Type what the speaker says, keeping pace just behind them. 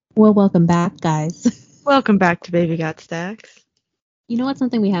Well, welcome back, guys. Welcome back to Baby Got Stacks. You know what's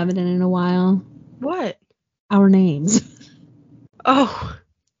something we haven't done in a while? What? Our names. Oh,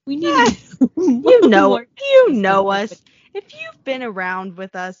 We need yeah. to You know more us. consistent. If you've been around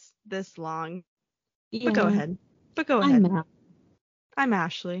with us this long, Yeah, but go ahead. I'm out. I'm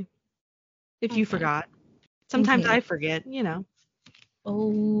Ashley. If you Okay. forgot. Sometimes Okay. I forget, you know. Oh,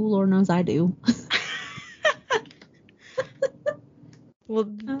 Lord knows I do. Well,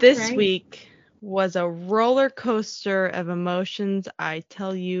 All this right. week was a roller coaster of emotions, I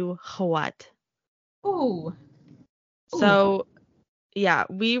tell you what. Oh. So, yeah,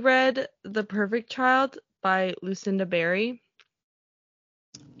 we read The Perfect Child by Lucinda Berry.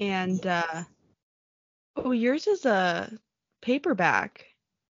 And, yours is a paperback.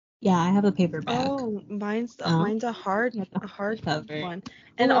 Yeah, I have a paperback. Oh, mine's a hard Yeah, the hardcover. one.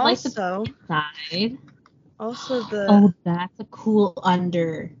 And Oh, I like the side. the That's a cool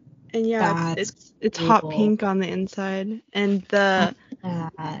under. and yeah, That's it's hot cool. pink on the inside. And I the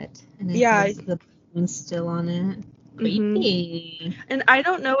like that. And it yeah, has the balloon still on it. mhm. Pretty. And I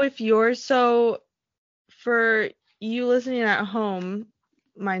don't know if yours, so for you listening at home,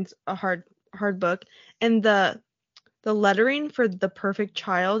 mine's a hard book, and the lettering for The Perfect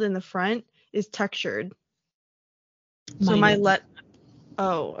Child in the front is textured. So Mine my is.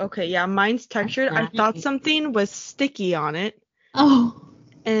 oh, okay, yeah, mine's textured. I thought Nice. something was sticky on it, Oh,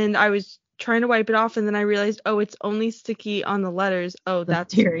 and I was trying to wipe it off, and then I realized, oh, it's only sticky on the letters. Oh, the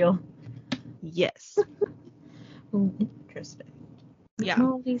that's material. yes. Oh, interesting. Yeah.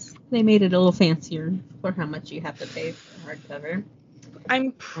 Well, at least they made it a little fancier for how much you have to pay for hardcover.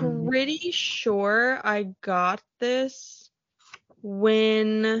 I'm pretty sure I got this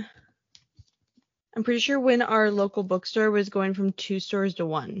when our local bookstore was going from 2 stores to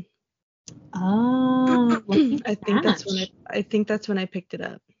 1. Oh, lucky I think catch. that's when I picked it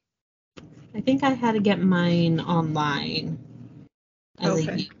up. I think I had to get mine online as a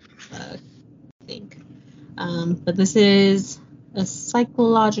Okay. used book, I think. But this is a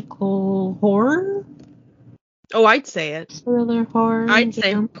psychological horror, Oh, I'd say it. thriller horror. I'd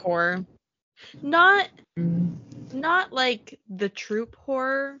say Yeah. horror. Not Mm. not like the troop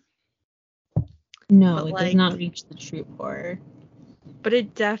horror, No, but it does not reach the troop horror. but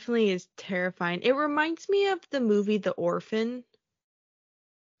it definitely is terrifying. It reminds me of the movie The Orphan,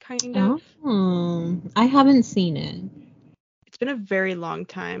 kind of. Oh, I haven't seen it. It's been a very long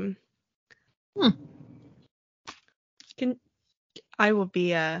time. Huh. I will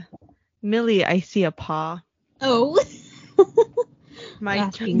be a Millie, I see a paw. Oh.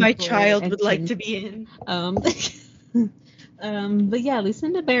 Asking My for child would like attention. to be in. But yeah,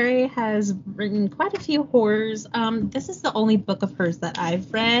 Lucinda Berry has written quite a few horrors. This is the only book of hers that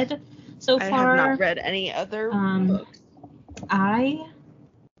I've read so I far. have not read any other books.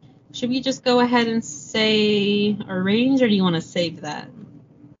 Should we just go ahead and say our ratings, or do you want to save that?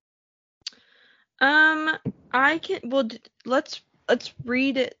 I can. Well, let's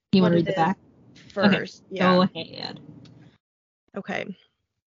read it. You want to read the back first? Okay, Yeah. go ahead. Okay.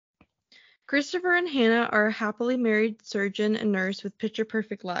 Christopher and Hannah are a happily married surgeon and nurse with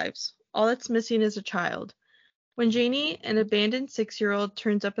picture-perfect lives. All that's missing is a child. When Janie, an abandoned 6-year-old,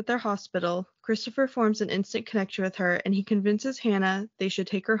 turns up at their hospital, Christopher forms an instant connection with her, and he convinces Hannah they should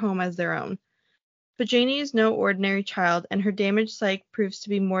take her home as their own. But Janie is no ordinary child, and her damaged psyche proves to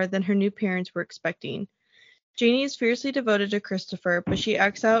be more than her new parents were expecting. Janie is fiercely devoted to Christopher, but she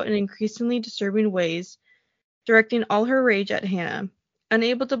acts out in increasingly disturbing ways, directing all her rage at Hannah.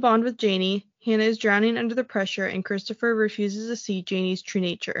 Unable to bond with Janie, Hannah is drowning under the pressure, and Christopher refuses to see Janie's true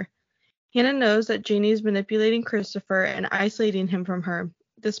nature. Hannah knows that Janie is manipulating Christopher and isolating him from her,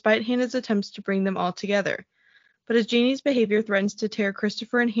 despite Hannah's attempts to bring them all together. But as Janie's behavior threatens to tear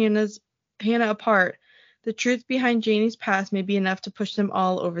Christopher and Hannah apart, the truth behind Janie's past may be enough to push them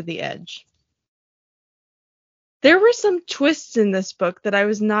all over the edge. There were some twists in this book that I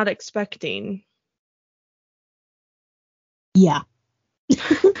was not expecting. Yeah.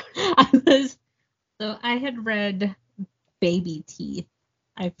 I had read Baby Teeth.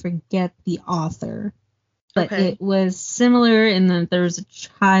 I forget the author. But Okay. it was similar in that there was a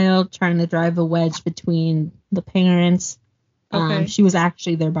child trying to drive a wedge between the parents. Okay. She was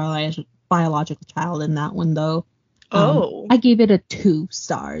actually their biological child in that one, though. Oh. I gave it a 2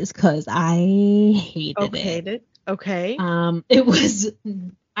 stars because I hated it. Okay. It was,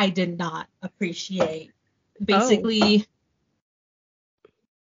 I did not appreciate. Basically,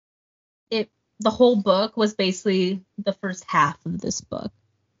 the whole book was basically the first half of this book,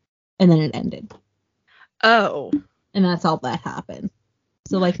 and then it ended. Oh. And that's all that happened.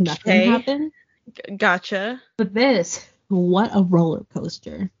 So, like, nothing happened. Gotcha. But this, what a roller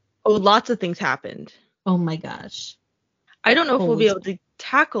coaster. Oh, lots of things happened. Oh my gosh. I don't know if we'll be Holy able to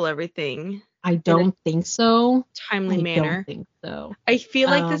tackle everything I in a don't think so. timely I don't manner. think so. I feel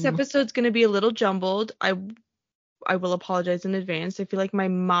like this Um, episode's going to be a little jumbled. I will apologize in advance. I feel like my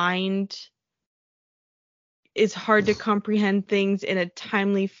mind is hard to comprehend things in a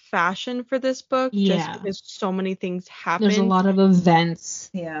timely fashion for this book just yeah. because so many things There's a happen. lot of events.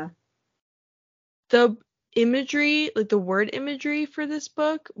 Yeah. The imagery, like the word imagery for this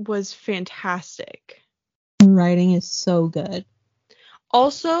book was fantastic. Writing is so good.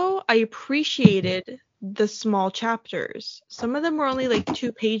 Also, I appreciated the small chapters. Some of them were only like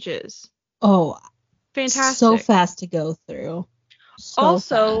 2 pages. Oh, so Fantastic. fast to go through. So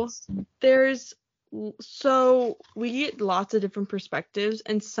Also, fast. there's so we get lots of different perspectives,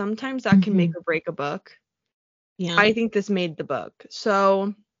 and sometimes that can make or break a book. Yeah. I think this made the book.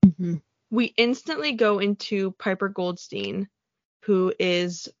 So we instantly go into Piper Goldstein, who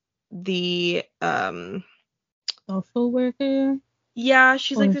is the Social worker? yeah,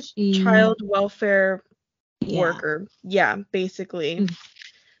 she's like Or the she... child welfare Yeah. worker. Yeah, basically. Mm.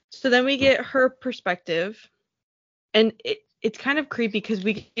 So then we get her perspective, and it's kind of creepy because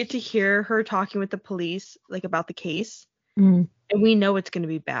we get to hear her talking with the police, like, about the case, and we know it's going to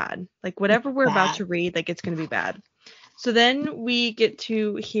be bad. Like, whatever we're about to read, like, it's going to be bad. So then we get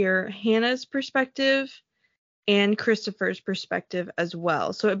to hear Hannah's perspective and Christopher's perspective as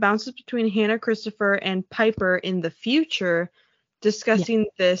well. So it bounces between Hannah, Christopher, and Piper in the future, discussing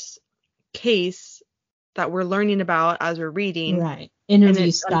this case that we're learning about as we're reading. Right. Interview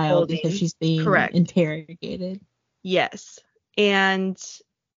it's style unfolding. because she's being Correct. interrogated. Yes. And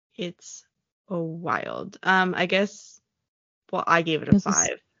it's wild. I guess, well, I gave it a 5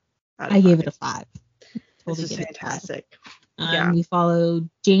 out of 5. I gave it a 5. Totally, this is fantastic. Yeah. We follow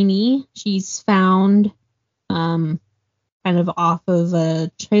Janie. She's found kind of off of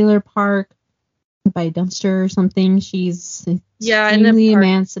a trailer park by a dumpster or something. She's extremely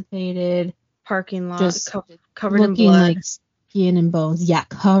emancipated. Parking lot, just covered in blood. Like skin and bones. Yeah,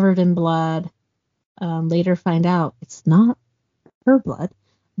 covered in blood. Later find out it's not her blood,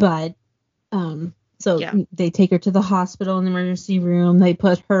 but they take her to the hospital in the emergency room. They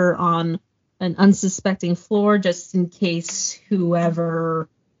put her on an unsuspecting floor just in case whoever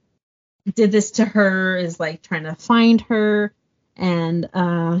did this to her is like trying to find her.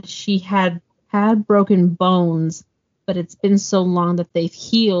 And she had broken bones, but it's been so long that they've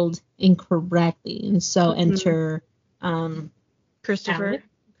healed incorrectly. And so enter Christopher.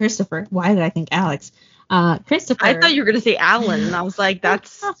 Christopher. Why did I think Alex? Christopher. I thought you were going to say Alan, and I was like,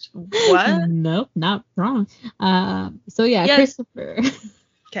 that's what? Nope, not wrong. Christopher.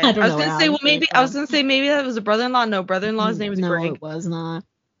 Okay. I was going to say, well, maybe that was a brother-in-law. No, brother-in-law's name is Greg. No, it was not.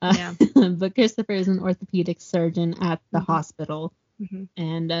 But Christopher is an orthopedic surgeon at the hospital.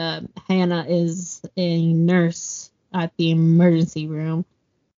 And Hannah is a nurse at the emergency room.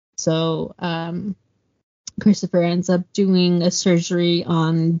 So Christopher ends up doing a surgery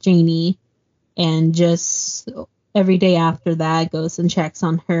on Janie, and just every day after that goes and checks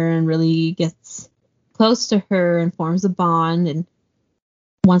on her and really gets close to her and forms a bond and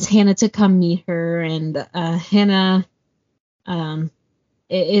wants Hannah to come meet her. And Hannah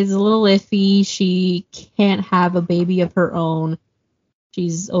is a little iffy. She can't have a baby of her own.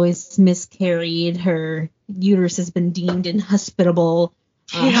 She's always miscarried. Her uterus has been deemed inhospitable.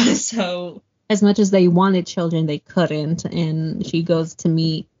 So as much as they wanted children, they couldn't. And she goes to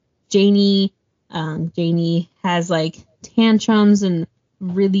meet Janie. Janie has like tantrums and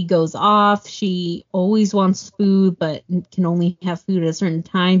really goes off. She always wants food, but can only have food at a certain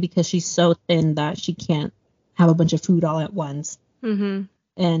time because she's so thin that she can't have a bunch of food all at once. And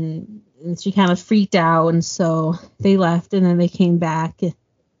she kind of freaked out, and so they left, and then they came back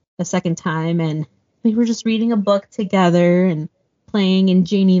a second time, and they were just reading a book together and playing, and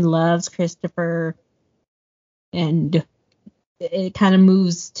Janie loves Christopher, and it kind of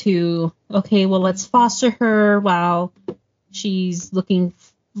moves to, okay, well, let's foster her while she's looking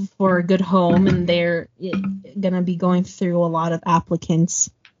for a good home, and they're gonna be going through a lot of applicants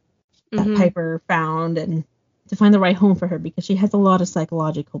that Piper found, and to find the right home for her, because she has a lot of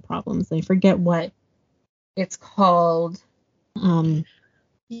psychological problems. I forget what it's called.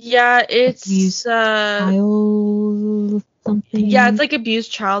 It's abused child something. Yeah, it's like abused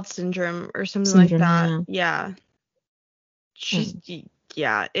child syndrome or something like that. Yeah.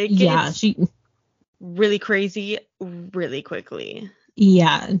 It gets really crazy really quickly.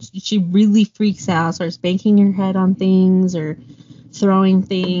 Yeah, she really freaks out, starts banging her head on things or throwing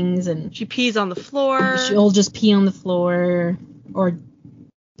things, and she pees on the floor. She'll just pee on the floor or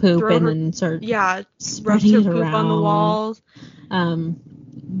poop and then start spreading it around. On the walls.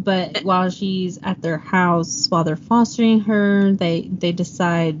 But while she's at their house, while they're fostering her, they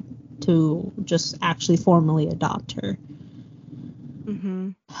decide to just actually formally adopt her.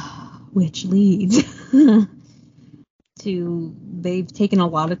 Mm-hmm. Which leads to they've taken a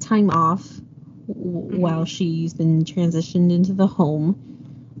lot of time off while she's been transitioned into the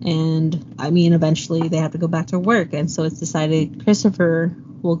home. And I mean, eventually they have to go back to work. And so it's decided Christopher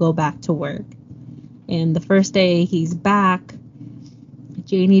will go back to work. And the first day he's back,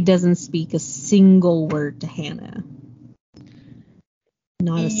 Janie doesn't speak a single word to Hannah.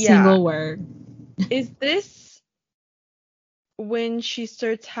 Not a single word. Is this when she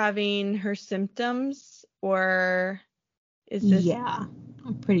starts having her symptoms, or is this? Yeah,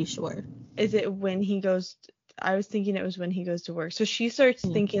 I'm pretty sure. Is it when he goes? I was thinking it was when he goes to work. So she starts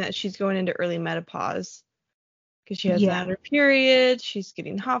thinking that she's going into early menopause because she hasn't had her period. She's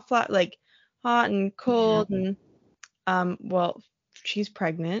getting hot and cold, and well, she's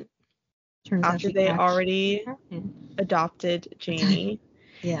pregnant. Turns out after they already adopted Janie.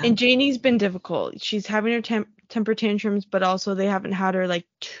 Yeah. And Janie's been difficult. She's having her temper tantrums, but also they haven't had her like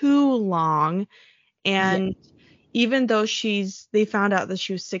too long. And even though they found out that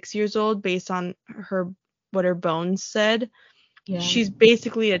she was 6 years old based on what her bones said, she's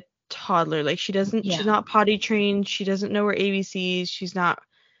basically a toddler. Like she's not potty trained. She doesn't know her ABCs. She's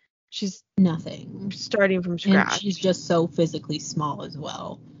nothing. Starting from scratch. And she's just so physically small as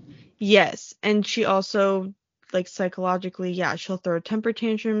well. Yes. And she also, like, psychologically, she'll throw temper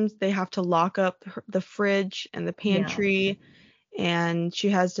tantrums. They have to lock up the fridge and the pantry. And she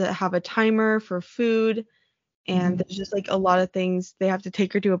has to have a timer for food. And there's just like a lot of things. They have to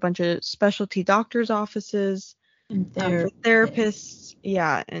take her to a bunch of specialty doctors' offices and for therapists.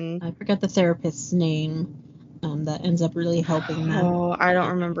 Yeah, and I forgot the therapist's name that ends up really helping them. Oh, I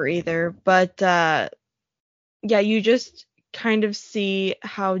don't remember either. But you just kind of see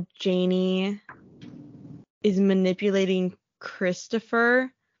how Janie is manipulating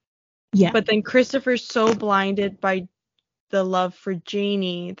Christopher. Yeah. But then Christopher's so blinded by the love for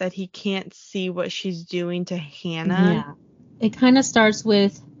Janie that he can't see what she's doing to Hannah. Yeah. It kind of starts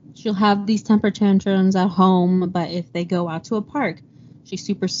with she'll have these temper tantrums at home, but if they go out to a park, she's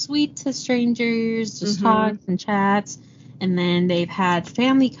super sweet to strangers, just talks and chats. And then they've had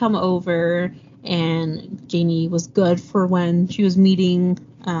family come over, and Janie was good for when she was meeting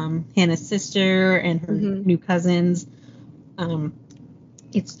Hannah's sister and her new cousins.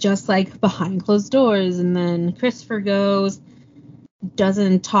 It's just like behind closed doors. And then Christopher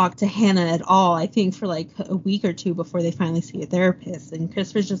doesn't talk to Hannah at all, I think, for like a week or two before they finally see a therapist. And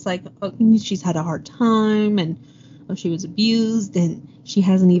Christopher's just like, oh, she's had a hard time, and she was abused, and she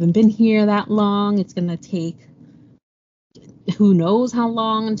hasn't even been here that long. It's gonna take who knows how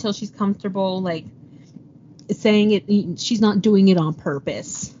long until she's comfortable. Like, saying it, she's not doing it on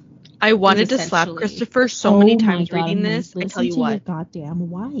purpose. I wanted to slap Christopher so many times reading this. I tell you what, your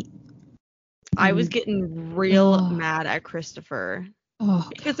goddamn wife. I was getting real mad at Christopher.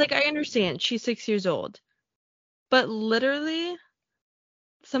 Because, like, I understand she's 6 years old. But literally,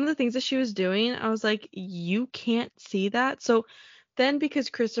 some of the things that she was doing, I was like, you can't see that. So then, because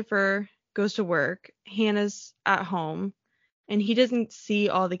Christopher goes to work, Hannah's at home, and he doesn't see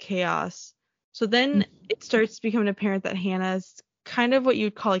all the chaos. So then it starts becoming apparent that Hannah's kind of what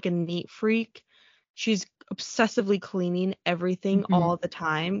you'd call like a neat freak. She's obsessively cleaning everything all the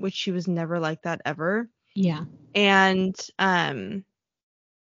time, which she was never like that ever. Yeah. And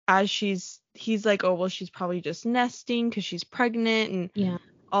as he's like, oh, well, she's probably just nesting because she's pregnant and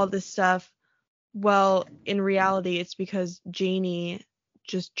all this stuff. Well, in reality, it's because Janie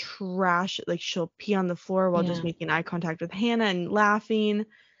just like she'll pee on the floor while just making eye contact with Hannah and laughing.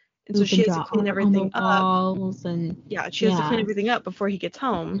 And so she has to clean everything up. She has to clean everything up before he gets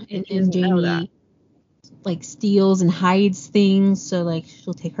home. And she doesn't know that. Like, steals and hides things. So, like,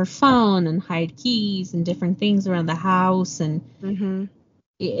 she'll take her phone and hide keys and different things around the house. And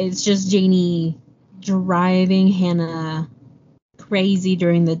it's just Janie driving Hannah crazy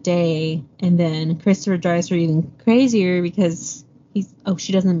during the day. And then Christopher drives her even crazier because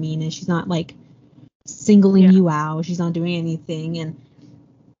she doesn't mean it. She's not, like, singling you out. She's not doing anything. And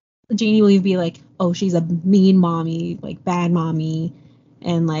Janie will even be like, oh, she's a mean mommy, like, bad mommy.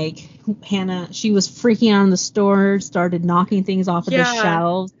 And, like, Hannah, she was freaking out in the store, started knocking things off of the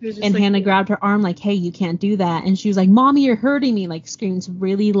shelves. And like, Hannah grabbed her arm, like, hey, you can't do that. And she was like, Mommy, you're hurting me, like, screams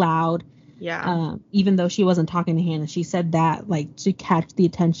really loud. Yeah. Even though she wasn't talking to Hannah, she said that, like, to catch the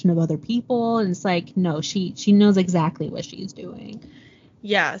attention of other people. And it's like, no, she knows exactly what she's doing.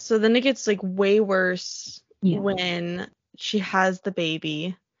 Yeah, so then it gets, like, way worse when she has the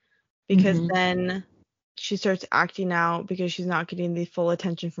baby. Because then she starts acting out because she's not getting the full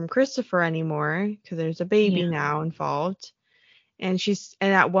attention from Christopher anymore because there's a baby now involved. And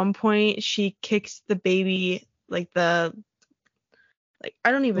at one point she kicks the baby, like I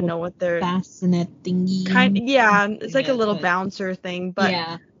don't even know what they're bassinet thingy. It's like a little bouncer thing,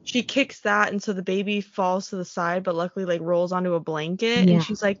 but she kicks that, and so the baby falls to the side, but luckily like rolls onto a blanket, and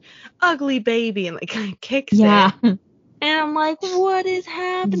she's like, ugly baby, and like kicks it. And I'm like, what is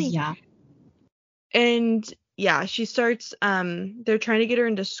happening? Yeah. And she starts they're trying to get her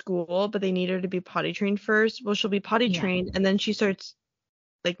into school, but they need her to be potty trained first. Well, she'll be potty trained, and then she starts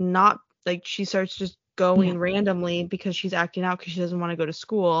she starts just going randomly because she's acting out because she doesn't want to go to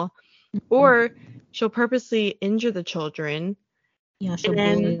school. Or she'll purposely injure the children. Yeah, she'll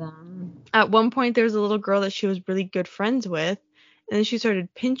bully them. At one point there was a little girl that she was really good friends with, and then she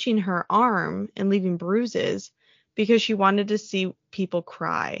started pinching her arm and leaving bruises because she wanted to see people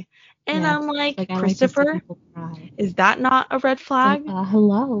cry. And I'm like, Christopher, is that not a red flag?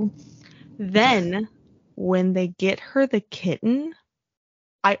 Hello. Then when they get her the kitten,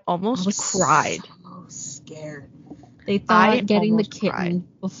 I almost cried. So scared. They thought getting the kitten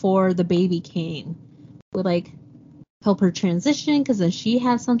before the baby came would like help her transition because then she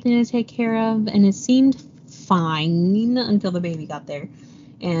had something to take care of, and it seemed fine until the baby got there.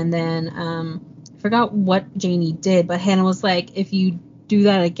 And then I forgot what Janie did, but Hannah was like, if you do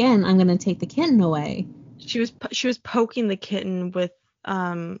that again, I'm gonna take the kitten away. She was poking the kitten with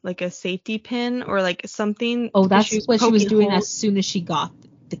like a safety pin or like something. Oh, that's what she was doing as soon as she got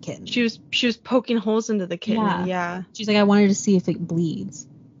the kitten. She was poking holes into the kitten. Yeah. She's like, I wanted to see if it bleeds.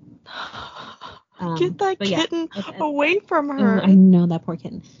 Get that kitten away from her. I know, that poor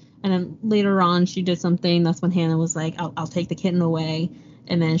kitten. And then later on, she did something. That's when Hannah was like, I'll take the kitten away.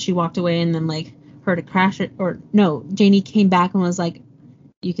 And then she walked away and then like heard it crash it. Or no, Janie came back and was like,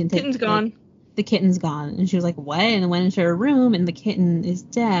 you can take kitten's gone. The kitten's gone. And she was like, what? And then went into her room and the kitten is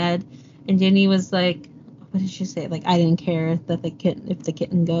dead. And Janie was like, what did she say? Like, I didn't care that if the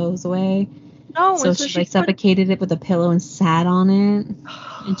kitten goes away. No, so she like suffocated it with a pillow and sat on it.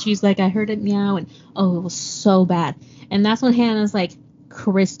 And she's like, I heard it meow, and it was so bad. And that's when Hannah's like,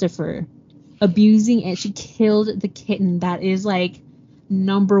 Christopher abusing it. She killed the kitten. That is like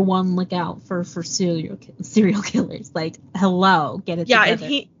number one lookout for serial killers. Like, hello, get it together.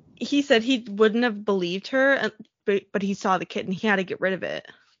 And he said he wouldn't have believed her, but he saw the kitten. He had to get rid of it.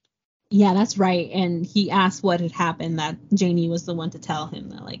 Yeah, that's right. And he asked what had happened, that Janie was the one to tell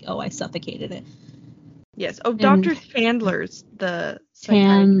him that, like, oh, I suffocated it. Yes. Oh, Dr. Chandler's the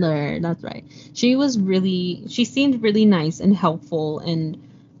Chandler, that's right. She seemed really nice and helpful,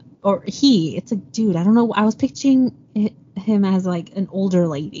 it's a dude. I don't know. I was picturing him as like an older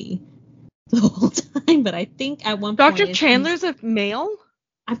lady the whole time, but I think at one point Dr. Chandler's a male?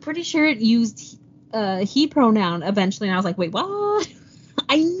 I'm pretty sure it used he pronoun eventually, and I was like, wait, what?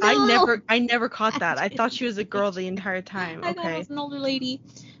 I know. I never caught that. I thought she was a girl the entire time. I thought it was an older lady,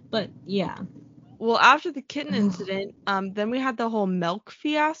 but yeah. Well, after the kitten incident, then we had the whole milk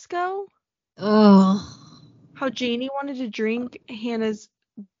fiasco. Oh. How Janie wanted to drink Hannah's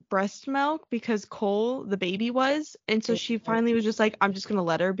breast milk because Cole, the baby, was, and so she finally was just like, I'm just gonna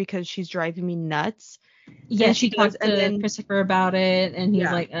let her because she's driving me nuts. Yeah, she talked to Christopher about it, and he's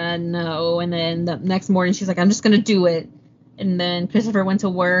like, no. And then the next morning, she's like, I'm just gonna do it. And then Christopher went to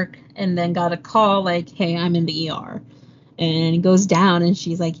work and then got a call like, hey, I'm in the ER. And he goes down and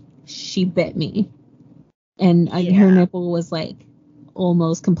she's like, she bit me. And her nipple was like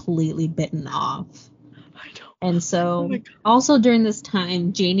almost completely bitten off. I know. And so also during this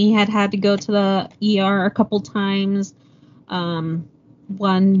time, Janie had to go to the ER a couple times.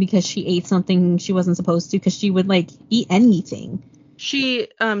 One, because she ate something she wasn't supposed to, because she would like eat anything. She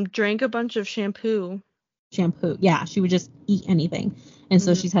drank a bunch of shampoo. Yeah, she would just eat anything. And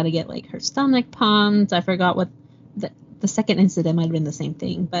so she's had to get like her stomach pumped. I forgot what the second incident might have been the same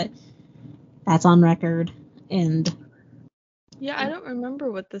thing, but that's on record. And I don't remember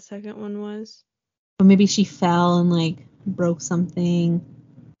what the second one was. Or maybe she fell and like broke something.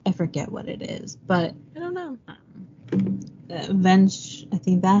 I forget what it is, but I don't know. Eventually, I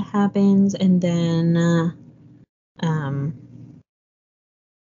think that happens, and then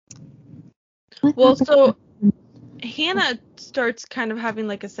so Hannah starts kind of having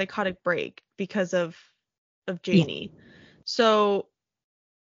like a psychotic break because of Janie. Yeah. So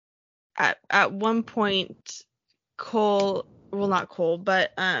at one point, Christopher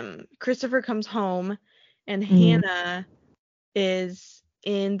comes home and Hannah is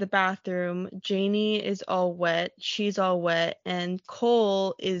in the bathroom. Janie is all wet. She's all wet, and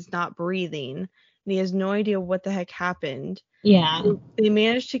Cole is not breathing, and he has no idea what the heck happened. Yeah. They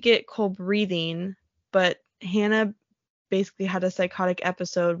managed to get Cole breathing, but Hannah basically had a psychotic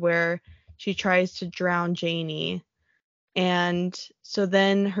episode where she tries to drown Janie. And so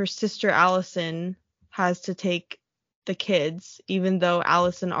then her sister Allison has to take the kids, even though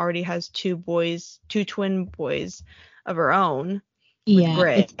Allison already has two twin boys of her own with Yeah,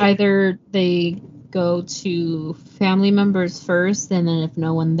 Greg. it's either they go to family members first, and then if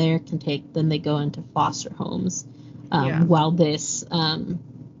no one there can take them, they go into foster homes while this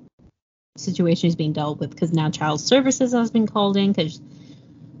situation is being dealt with, because now child services has been called in because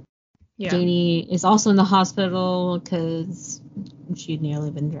Janie is also in the hospital because she'd nearly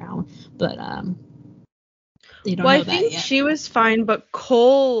been drowned, but they don't know I that think yet. she was fine, but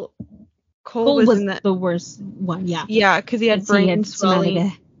Cole was in the worst one. Yeah, because he had brain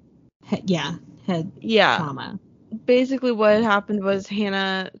swelling. Head trauma. Basically what happened was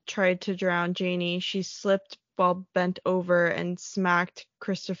Hannah tried to drown Janie. She slipped while bent over and smacked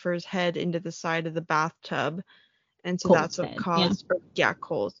Christopher's head into the side of the bathtub. And so that's what caused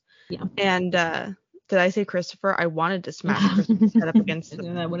Cole's. Yeah. And did I say Christopher? I wanted to smash Christopher's head up against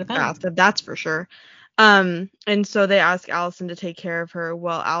the bathtub, that's for sure. And so they ask Allison to take care of her.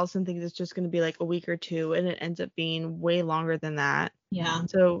 Well, Allison thinks it's just going to be like a week or two, and it ends up being way longer than that. Yeah.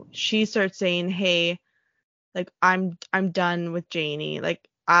 So she starts saying, hey, like, I'm done with Janie. Like,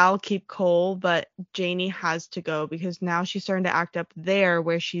 I'll keep Cole, but Janie has to go, because now she's starting to act up there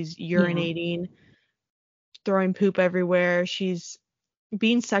where she's urinating, throwing poop everywhere. She's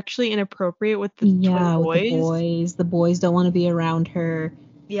being sexually inappropriate with the twin boys. The boys don't want to be around her.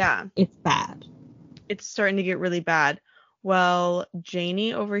 Yeah. It's bad. It's starting to get really bad. Well,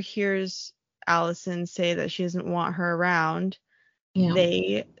 Janie overhears Allison say that she doesn't want her around. Yeah.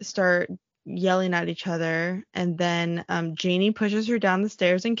 They start yelling at each other, and then Janie pushes her down the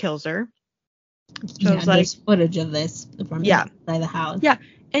stairs and kills her. So there's footage of this from inside the house. Yeah,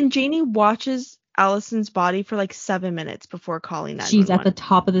 and Janie watches Allison's body for like 7 minutes before calling 911. She's at the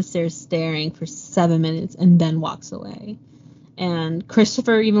top of the stairs staring for 7 minutes and then walks away. And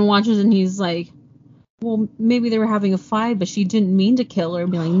Christopher even watches, and he's like, well, maybe they were having a fight, but she didn't mean to kill her.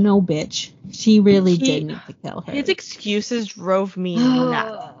 And be like, no, bitch. She really did mean to kill her. His excuses drove me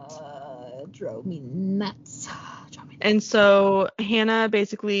nuts. And so Hannah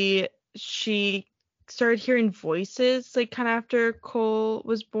basically, she started hearing voices, like, kind of after Cole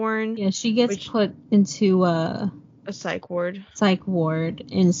was born. Yeah, she gets put into a psych ward.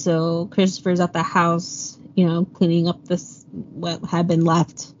 And so Christopher's at the house, cleaning up what had been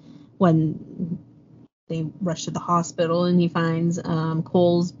left when they rush to the hospital, and he finds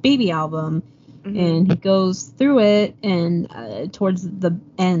Cole's baby album. Mm-hmm. And he goes through it, and towards the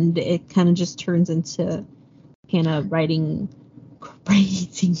end, it kind of just turns into Hannah writing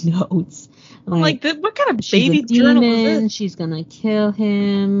crazy notes. Like what kind of baby journal is this? She's gonna kill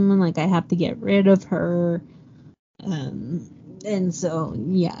him. Like, I have to get rid of her. And so,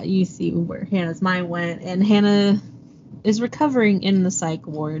 you see where Hannah's mind went. And Hannah is recovering in the psych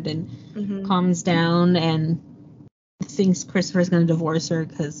ward and calms down and thinks Christopher's going to divorce her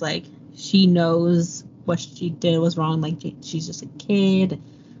because, like, she knows what she did was wrong. Like, she's just a kid.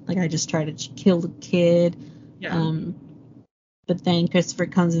 Like, I just tried to kill the kid. Yeah. But then Christopher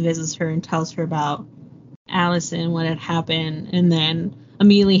comes and visits her and tells her about Allison, what had happened. And then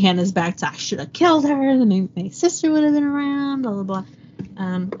immediately Hannah's back to, I should have killed her. And then my sister would have been around, blah, blah, blah.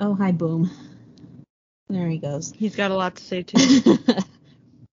 Oh, hi, Boom. There he goes. He's got a lot to say, too.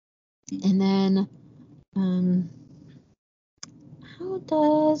 And then, how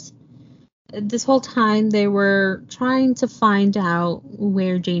does... This whole time they were trying to find out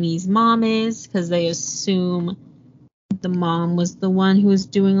where Janie's mom is, because they assume the mom was the one who was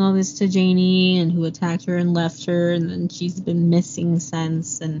doing all this to Janie and who attacked her and left her, and then she's been missing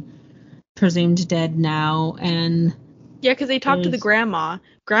since and presumed dead now. And yeah, because they talked to the grandma.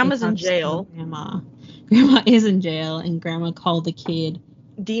 Grandma's in jail. Grandma is in jail, and Grandma called the kid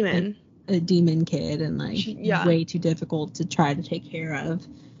demon. A demon kid, and way too difficult to try to take care of.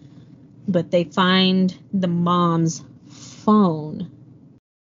 But they find the mom's phone,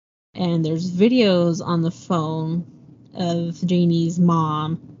 and there's videos on the phone of Janie's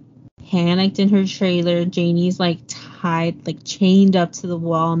mom panicked in her trailer. Janie's tied, chained up to the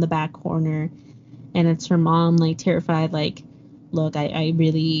wall in the back corner, and it's her mom terrified, look, I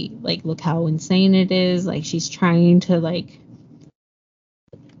really look how insane it is. She's trying to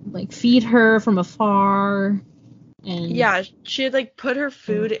feed her from afar. And yeah, she had put her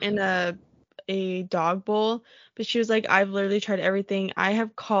food in a dog bowl, but she was like, I've literally tried everything. I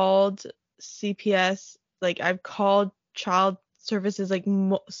have called CPS, I've called child services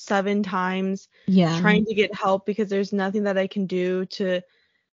 7 times, trying to get help, because there's nothing that I can do to,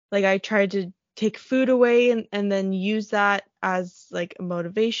 I tried to take food away and then use that as like a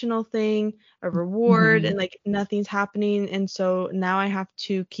motivational thing, a reward, and like nothing's happening. And so now I have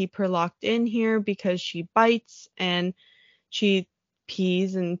to keep her locked in here because she bites and she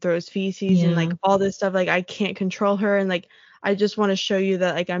pees and throws feces and like all this stuff. Like I can't control her, and like I just want to show you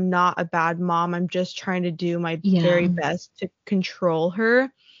that like I'm not a bad mom. I'm just trying to do my very best to control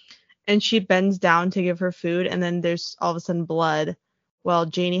her. And she bends down to give her food, and then there's all of a sudden blood. Well,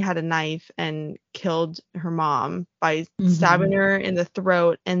 Janie had a knife and killed her mom by stabbing her in the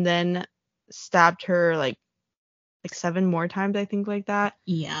throat, and then stabbed her like 7 more times, I think, like that.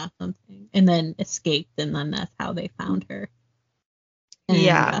 Yeah, something. And then escaped, and then that's how they found her.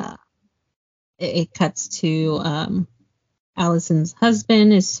 And it cuts to Allison's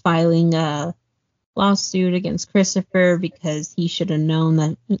husband is filing a lawsuit against Christopher because he should have known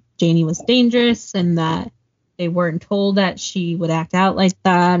that Janie was dangerous and that they weren't told that she would act out like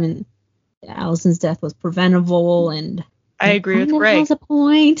that, and Allison's death was preventable. And I agree with Greg. Has a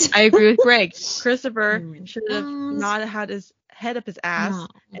point. I agree with Greg. Christopher should have not had his head up his ass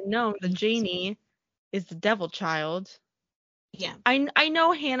and known that Janie is the devil child. Yeah. I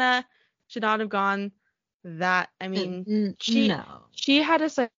know Hannah should not have gone that. I mean, she had a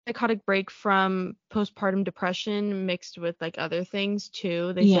psychotic break from postpartum depression mixed with like other things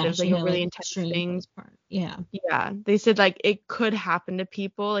too. They said it was like a really intense thing. Yeah. Yeah. They said like it could happen to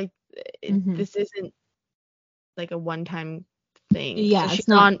people. Like this isn't like a one-time thing. Yeah.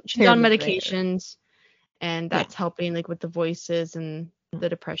 So she's on medications, and that's helping like with the voices and the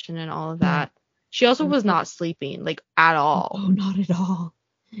depression and all of that. She also was not sleeping like at all. Oh, not at all.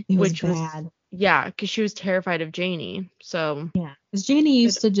 It was bad. Because she was terrified of Janie. So yeah, because Janie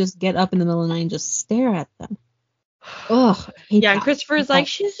used to just get up in the middle of the night and just stare at them. Oh, and Christopher's like,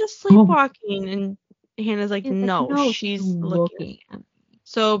 she's just sleepwalking, and Hannah's like, no, she's looking at me.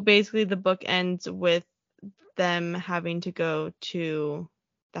 So basically, the book ends with them having to go to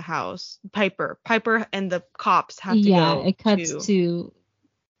the house. Piper and the cops have to go. Yeah, it cuts to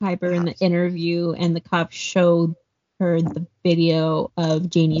Piper in the interview, and the cops showed her the video of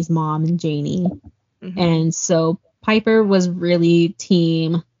Janie's mom and Janie. And so Piper was really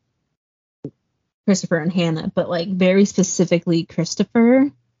team Christopher and Hannah, but like very specifically Christopher.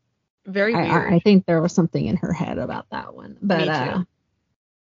 Very weird. I think there was something in her head about that one. But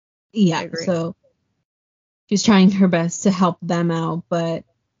so she's trying her best to help them out, but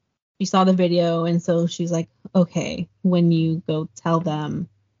she saw the video, and so she's like, okay, when you go tell them,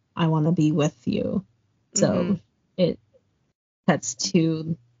 I want to be with you. So it cuts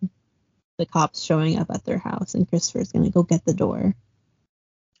to the cops showing up at their house, and Christopher's gonna go get the door.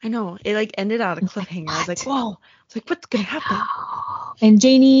 I know. It like ended on a cliffhanger. I was like, whoa. I was like, what's gonna happen? And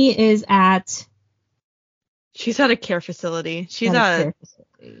Janie is she's at a care facility. She's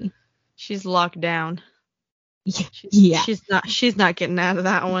locked down. Yeah. She's not getting out of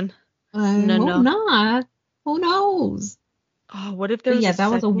that one. No. Not. Who knows? Oh, what if there was that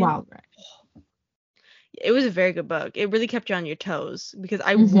was a wild ride. It was a very good book. It really kept you on your toes because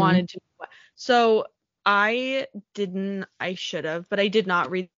I wanted to. So I should have, but I did not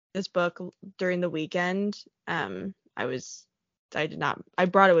read this book during the weekend. I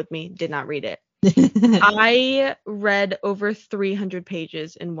brought it with me, did not read it. I read over 300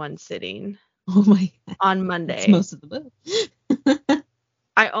 pages in one sitting. Oh my God. On Monday. That's most of the book.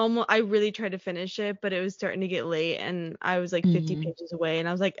 I really tried to finish it, but it was starting to get late, and I was like 50 pages away, and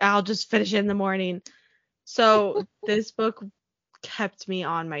I was like, I'll just finish it in the morning. So this book kept me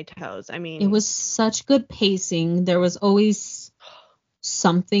on my toes. I mean, it was such good pacing. There was always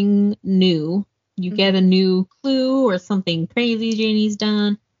something new. You get a new clue or something crazy Janie's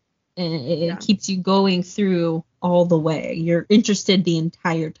done, and it keeps you going through all the way. You're interested the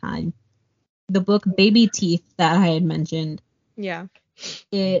entire time. The book Baby Teeth that I had mentioned. Yeah.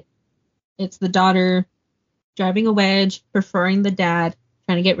 It's the daughter driving a wedge, preferring the dad,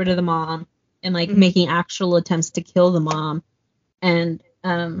 trying to get rid of the mom, and like making actual attempts to kill the mom. And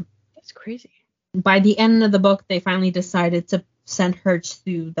that's crazy. By the end of the book, they finally decided to send her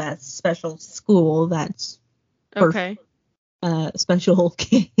to that special school that's for special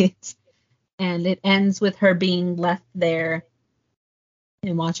kids. And it ends with her being left there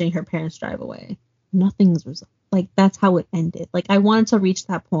and watching her parents drive away. Nothing's resolved. Like, that's how it ended. Like, I wanted to reach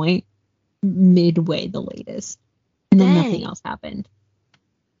that point midway the latest. And then nothing else happened.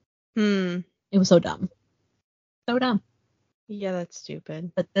 It was so dumb. So dumb. Yeah, that's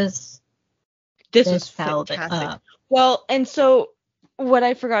stupid. But this was fantastic. Well, and so what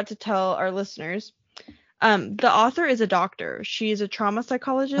I forgot to tell our listeners, the author is a doctor. She's a trauma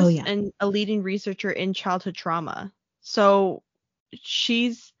psychologist and a leading researcher in childhood trauma. So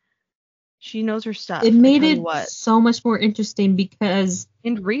she's She knows her stuff. It made it what. so much more interesting because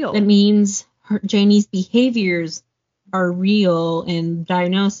And real. it means Janie's behaviors are real and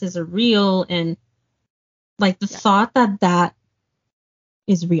diagnoses are real, and like the thought that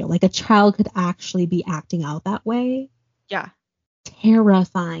is real, like a child could actually be acting out that way. Yeah.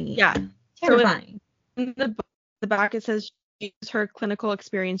 Terrifying. Yeah. Terrifying. So in the back it says she used her clinical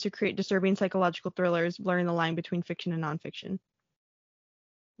experience to create disturbing psychological thrillers, blurring the line between fiction and nonfiction.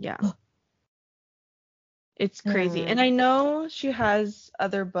 Yeah. It's crazy. And I know she has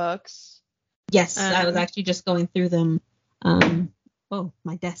other books. Yes, I was actually just going through them.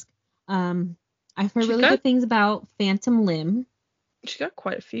 My desk. I've heard really good things about Phantom Limb. She got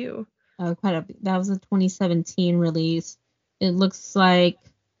quite a few. That was a 2017 release. It looks like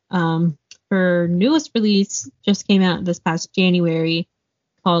her newest release just came out this past January,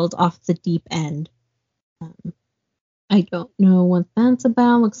 called Off the Deep End. I don't know what that's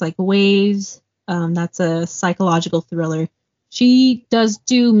about. Looks like Waves. That's a psychological thriller. She does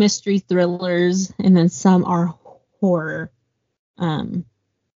do mystery thrillers, and then some are horror.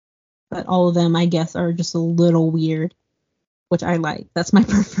 But all of them, I guess, are just a little weird, which I like. That's my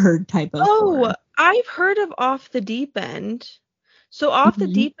preferred type of horror. I've heard of Off the Deep End. So Off the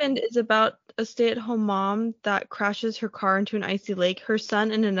Deep End is about a stay-at-home mom that crashes her car into an icy lake. Her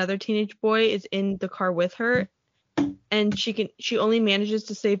son and another teenage boy is in the car with her, and she only manages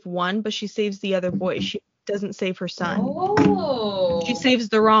to save one, but she saves the other boy. She doesn't save her son. Oh. She saves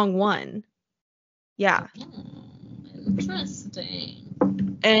the wrong one. Yeah.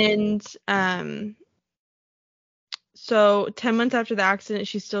 Interesting. And so 10 months after the accident,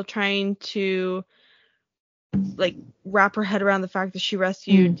 she's still trying to like wrap her head around the fact that she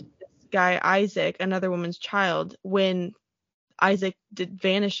rescued this guy Isaac, another woman's child, when Isaac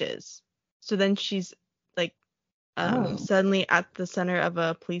vanishes. So then she's like suddenly at the center of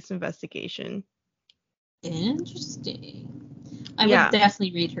a police investigation. Interesting. I would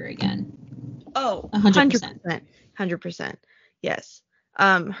definitely read her again. Oh, 100%. 100%. Yes.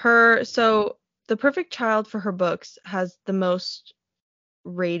 So The Perfect Child for her books has the most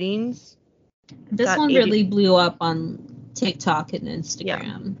ratings. This one really blew up on TikTok and Instagram.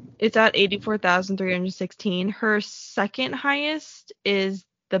 Yeah. It's at 84,316. Her second highest is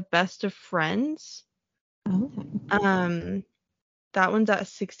The Best of Friends. Okay. That one's at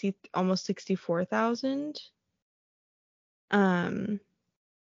almost 64,000.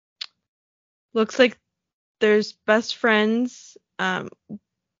 Looks like there's Best Friends,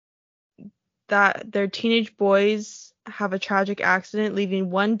 that their teenage boys have a tragic accident, leaving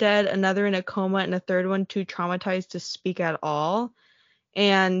one dead, another in a coma, and a third one too traumatized to speak at all.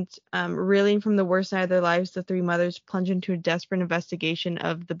 And reeling from the worst night of their lives, the three mothers plunge into a desperate investigation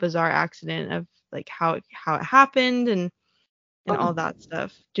of the bizarre accident, of like how it happened and all that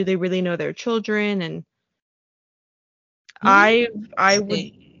stuff. Do they really know their children? And I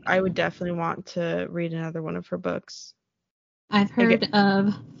would definitely want to read another one of her books. I've heard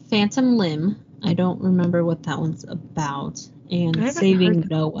of Phantom Limb. I don't remember what that one's about. And Saving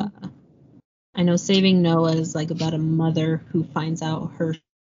Noah. I know Saving Noah is like about a mother who finds out her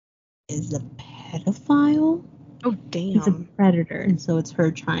is a pedophile. Oh, damn. He's a predator, and so it's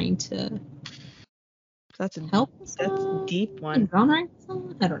her trying to help. That's a deep one.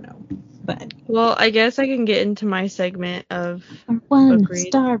 I don't know. But well, I guess I can get into my segment of our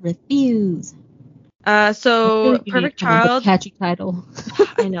 1-star reviews. So Perfect Child. Catchy title.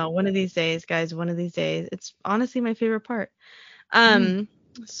 I know. One of these days, guys. One of these days. It's honestly my favorite part.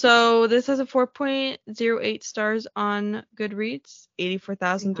 So this has a 4.08 stars on Goodreads,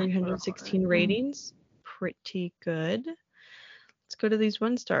 84,316 ratings. Pretty good. Let's go to these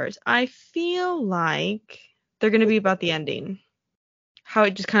 1 stars. I feel like they're going to be about the ending. How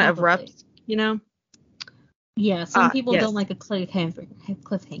it just kind of erupts, you know? Yeah, some people don't like a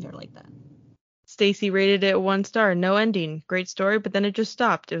cliffhanger like that. Stacy rated it 1 star. No ending. Great story, but then it just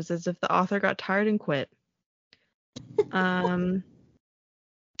stopped. It was as if the author got tired and quit.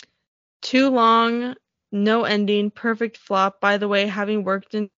 Too long, no ending, perfect flop. By the way, having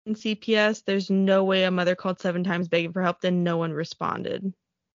worked in CPS, there's no way a mother called 7 times begging for help, then no one responded.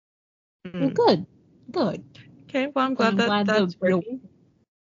 Well, good. Okay, well, I'm glad that's working.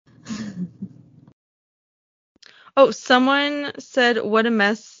 Oh, someone said, what a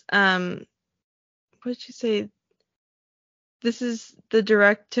mess. What did you say? This is the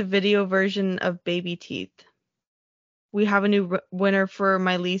direct-to-video version of Baby Teeth. We have a new winner for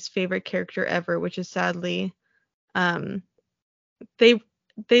my least favorite character ever, which is sadly, they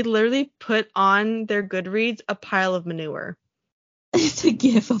literally put on their Goodreads a pile of manure. It's a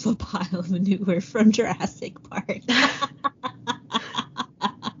gif of a pile of manure from Jurassic Park.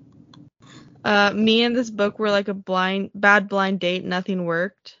 Me and this book were like a bad blind date. Nothing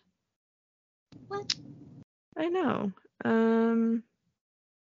worked. What? I know.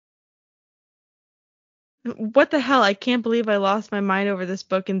 What the hell? I can't believe I lost my mind over this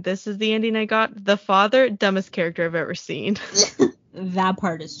book, and this is the ending I got. The father, dumbest character I've ever seen. That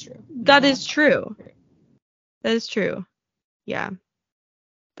part is true. That is true. That is true. Yeah.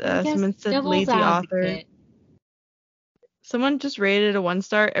 I guess Someone said devil's lazy author. advocate. Someone just rated it a 1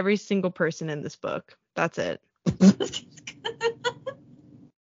 star. Every single person in this book. That's it.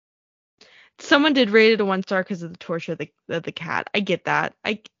 Someone did rate it a 1 star because of the torture of the cat. I get that.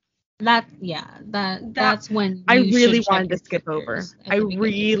 That's when I you really should check wanted to your skip over. triggers at I the beginning.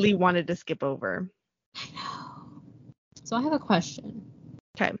 really wanted to skip over. I know. So I have a question.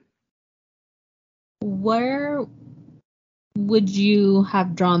 Okay. Where would you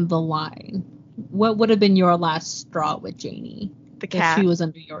have drawn the line? What would have been your last straw with Janie? The If cat. she was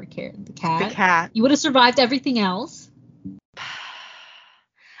under your care. The cat? The cat. You would have survived everything else?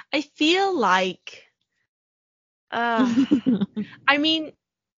 I feel like... I mean...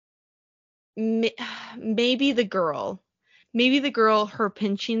 maybe the girl. Maybe the girl, her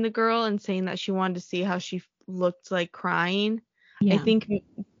pinching the girl and saying that she wanted to see how she looked like crying. Yeah. I think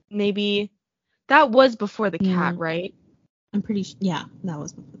maybe... That was before the cat, right? I'm pretty sure. Yeah, that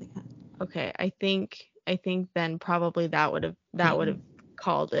was before the cat. Okay, I think then probably that would have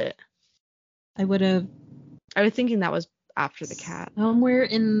called it. I was thinking that was after the cat. Somewhere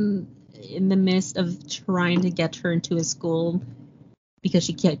in the midst of trying to get her into a school because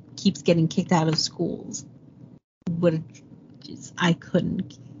she keeps getting kicked out of schools. I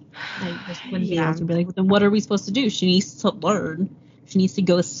couldn't. I just wouldn't be able to be like, then what are we supposed to do? She needs to learn. She needs to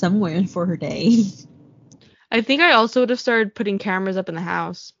go somewhere for her day. I think I also would have started putting cameras up in the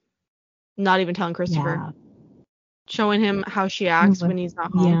house. Not even telling Christopher. Yeah. Showing him how she acts when he's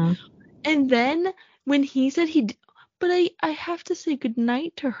not home. Yeah. And then when he said but I have to say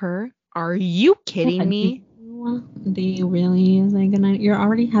goodnight to her. Are you kidding me? Do you really say goodnight? You're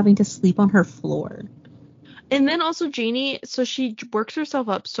already having to sleep on her floor. And then also Janie, so she works herself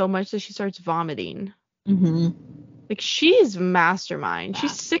up so much that she starts vomiting. Mm-hmm. Like, she's mastermind.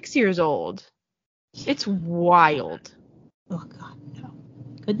 She's 6 years old. It's wild. Oh, God, no.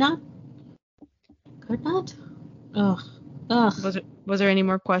 Could not. Ugh. Was there any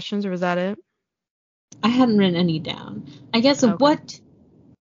more questions, or was that it? I hadn't written any down. I guess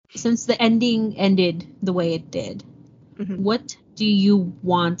since the ending ended the way it did, what do you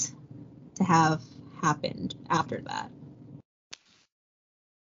want to have happened after that?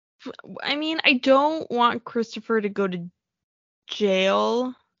 I mean, I don't want Christopher to go to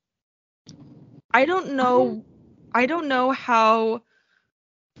jail. I don't know how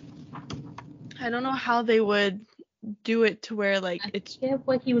they would do it to where, like, it's... I forget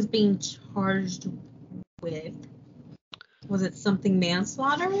what he was being charged with. Was it something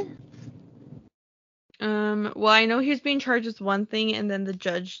manslaughter? Well, I know he was being charged with one thing, and then the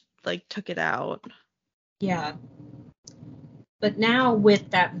judge, like, took it out. Yeah. But now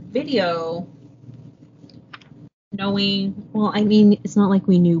with that video, it's not like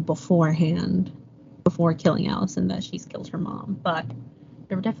we knew beforehand, before killing Allison, that she's killed her mom, but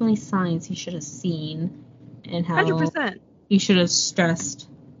there were definitely signs he should have seen, and how 100%. He should have stressed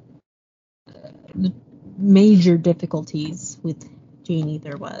the major difficulties with Janie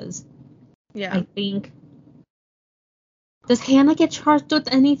there was. Yeah. I think... Does Hannah get charged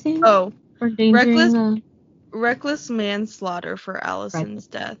with anything? Oh. For endangering reckless manslaughter for Allison's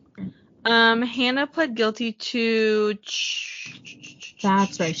death. Hannah pled guilty to...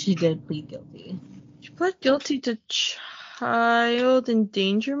 That's right, she did plead guilty. She pled guilty to child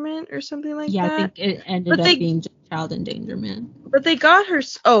endangerment or something like that. Yeah, I think it ended up being just child endangerment. But they got her...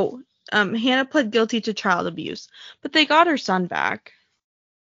 Hannah pled guilty to child abuse. But they got her son back.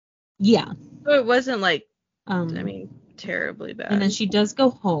 Yeah. So it wasn't, like, terribly bad. And then she does go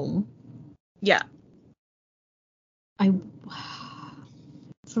home. Yeah.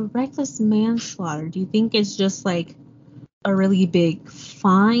 For reckless manslaughter, do you think it's just, like, a really big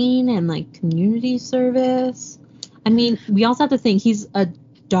fine and, like, community service? I mean, we also have to think he's a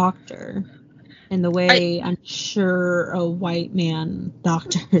doctor, and the way I'm sure a white man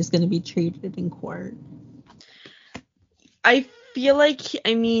doctor is going to be treated in court. I feel like,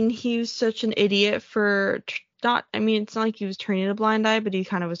 he was such an idiot for not... it's not like he was turning a blind eye, but he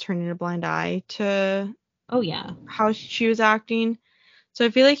kind of was turning a blind eye to... Oh, yeah. How she was acting. So I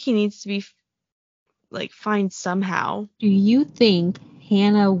feel like he needs to be, like, fined somehow. Do you think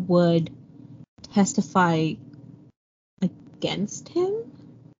Hannah would testify against him?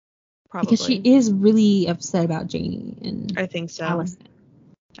 Probably. Because she is really upset about Janie and I think so. Allison.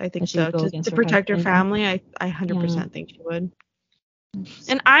 I think she would so. go To against her protect her husband. family, I Yeah. 100% think she would.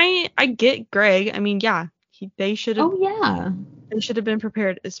 And I get Greg. I mean, yeah, they should have Oh yeah. been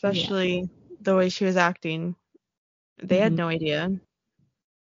prepared, especially the way she was acting. They had no idea.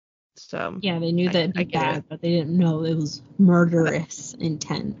 So Yeah, they knew that it'd be I get bad, it. but they didn't know it was murderous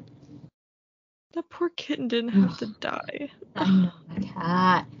intent. The poor kitten didn't have to die. I know, my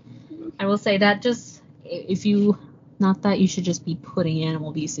cat. I will say that just, if you, not that you should just be putting animal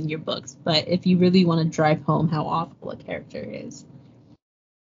abuse in your books, but if you really want to drive home how awful a character is.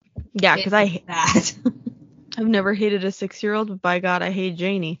 Yeah, because hate that. I've never hated a 6-year-old, but by God, I hate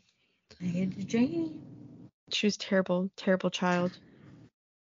Janie. I hated Janie. She was terrible, terrible child.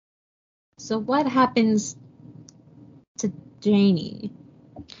 So what happens to Janie?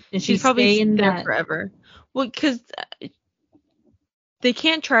 Does she She's probably stay in there that forever. Well, because they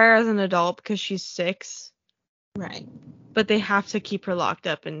can't try her as an adult because she's 6. Right. But they have to keep her locked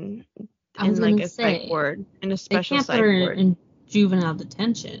up in gonna a psych ward, in a They special can't put psych her ward. in juvenile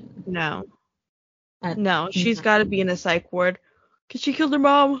detention. No, No, she's got to be in a psych ward because she killed her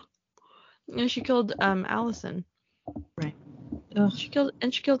mom. And she killed Allison. Right. Ugh. She killed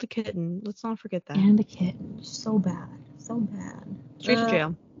a kitten. Let's not forget that. And a kitten. So bad. So bad. Straight to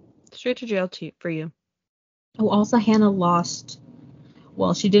jail. Straight to jail for you. Oh, also Hannah lost.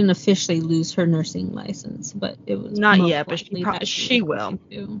 Well, she didn't officially lose her nursing license, but it was not most yet. But likely she will.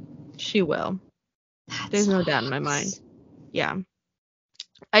 She will. There's no doubt in my mind. Yeah.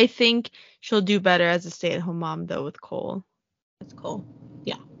 I think she'll do better as a stay-at-home mom though with Cole. That's cool.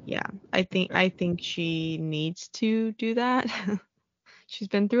 Yeah. Yeah. I think she needs to do that. She's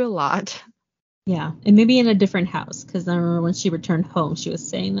been through a lot. Yeah, and maybe in a different house, because I remember when she returned home, she was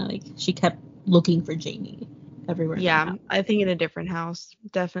saying that like she kept looking for Jamie everywhere. Yeah, I think in a different house,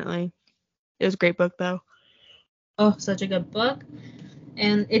 definitely. It was a great book though. Oh, such a good book,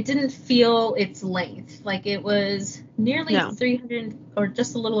 and it didn't feel its length. Like it was nearly 300 or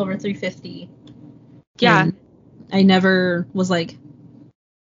just a little over 350. Yeah. And I never was like,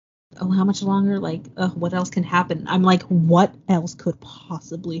 oh, how much longer? Like, what else can happen? I'm like, what else could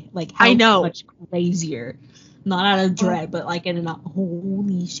possibly, like, how much crazier? Not out of dread, but like in a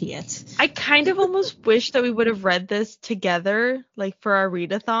holy shit. I kind of almost wish that we would have read this together, like for our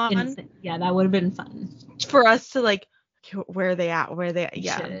readathon. Yeah, that would have been fun. For us to like, where are they at? Where are they at?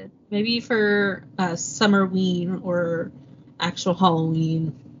 Yeah. Maybe for Summerween or actual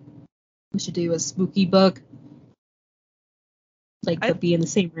Halloween, we should do a spooky book. Like, but be in the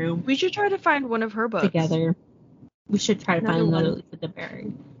same room. We should try to find one of her books together. We should try to find another Lucinda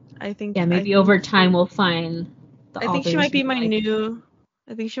Berry. I think. Yeah, maybe over time we'll find the I think she might be my new.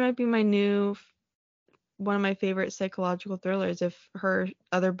 I think she might be my new. One of my favorite psychological thrillers. If her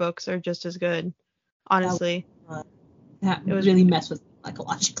other books are just as good, honestly. That really messed with me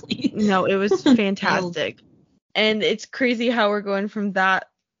psychologically. No, it was fantastic. And it's crazy how we're going from that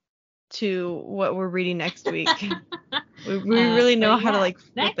to what we're reading next week. we really know how to like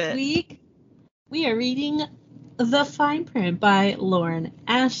flip next week we are reading The Fine Print by Lauren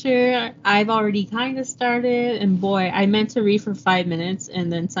Asher. I've already kind of started, and boy, I meant to read for 5 minutes,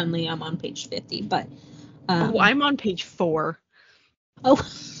 and then suddenly I'm on page 50. But I'm on page 4. Oh.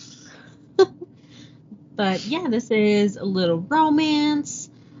 But yeah, this is a little romance.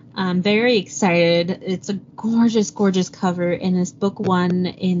 I'm very excited. It's a gorgeous, gorgeous cover, and it's book 1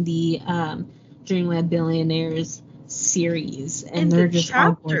 in the Dreamland Billionaires series, and they're just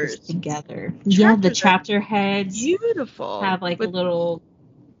all gorgeous together. Yeah, the chapter heads beautiful. Have like a little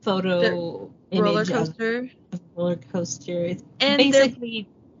photo roller coaster. Of roller coaster. It's and basically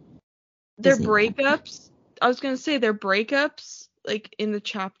their breakups. I was gonna say their breakups, like in the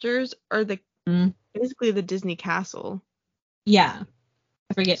chapters, are basically the Disney castle. Yeah.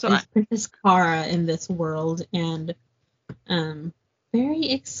 I forget. So it's Princess Cara in this world, and very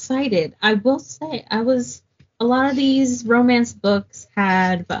excited. I will say a lot of these romance books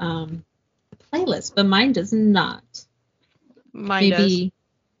had a playlist, but mine does not. Mine does.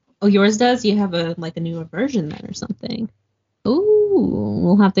 Oh, yours does? You have a newer version then or something. Ooh,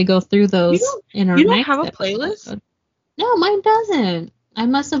 we'll have to go through those in our next episode. You don't have a playlist? No, mine doesn't. I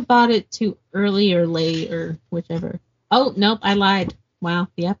must have bought it too early or late or whichever. Oh, nope, I lied. Wow,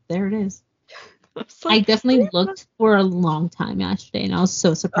 yep, there it is. I definitely looked for a long time yesterday, and I was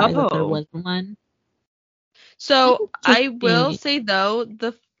so surprised that there wasn't one. So I will say, though,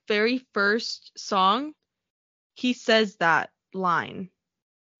 the very first song, he says that line,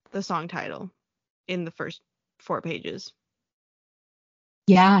 the song title, in the first 4 pages.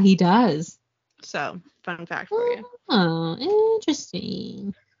 Yeah, he does. So, fun fact for you. Oh,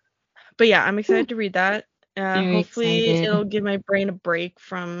 interesting. But yeah, I'm excited to read that. Very Hopefully excited. it'll give my brain a break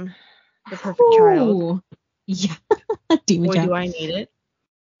from The Perfect Child. Ooh. Yeah. Demon Boy, Child. do I need it.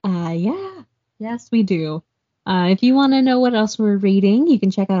 Yeah. Yes, we do. If you want to know what else we're reading, you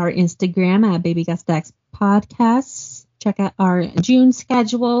can check out our Instagram at Baby Got Stacks Podcasts. Check out our June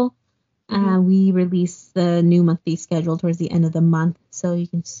schedule. We release the new monthly schedule towards the end of the month, so you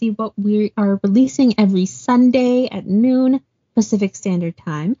can see what we are releasing every Sunday at noon Pacific Standard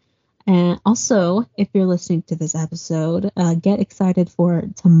Time. And also, if you're listening to this episode, get excited for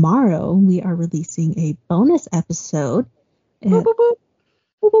tomorrow. We are releasing a bonus episode. Boop, boop,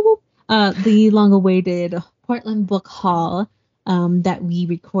 boop. The long-awaited Portland Book Haul that we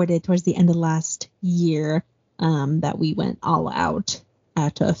recorded towards the end of last year, that we went all out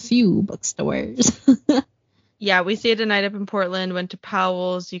at a few bookstores. Yeah, we stayed a night up in Portland, went to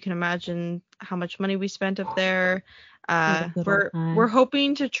Powell's. You can imagine how much money we spent up there. We're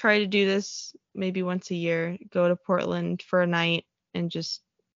hoping to try to do this maybe once a year. Go to Portland for a night and just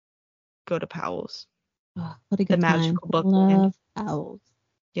go to Powell's. Oh, what a good the time. Magical book Love Powell's.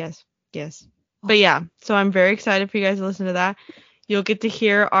 Yes. But yeah, so I'm very excited for you guys to listen to that. You'll get to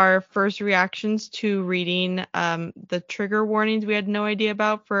hear our first reactions to reading the trigger warnings we had no idea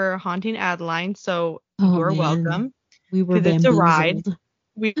about for Haunting Adeline. So you're welcome. We were bamboozled. It's a ride.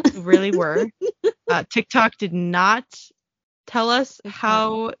 We really were. TikTok did not tell us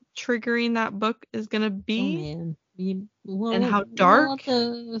how triggering that book is going to be. Oh, man. And how dark. We'll have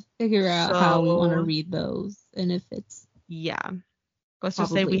to figure out how we want to read those. And if it's... Yeah. Let's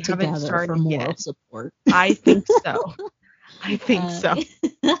just say we haven't together started for moral yet. support. I think so.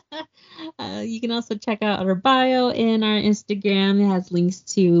 You can also check out our bio in our Instagram. It has links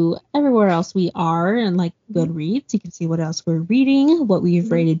to everywhere else we are, and like Goodreads. You can see what else we're reading, what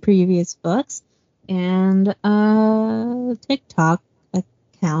we've rated previous books, and TikTok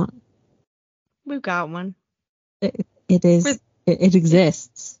account. We've got one. It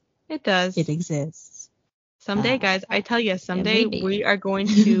exists. It does. It exists. Someday, guys, I tell you, someday we are going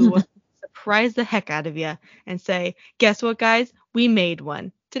to surprise the heck out of you and say, guess what, guys? We made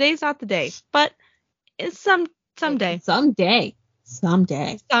one. Today's not the day, but it's someday. Someday.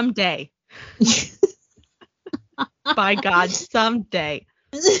 By God, someday.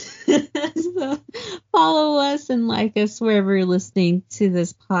 So follow us and like us wherever you're listening to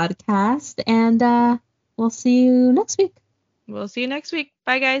this podcast, and we'll see you next week.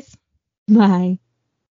 Bye, guys. Bye.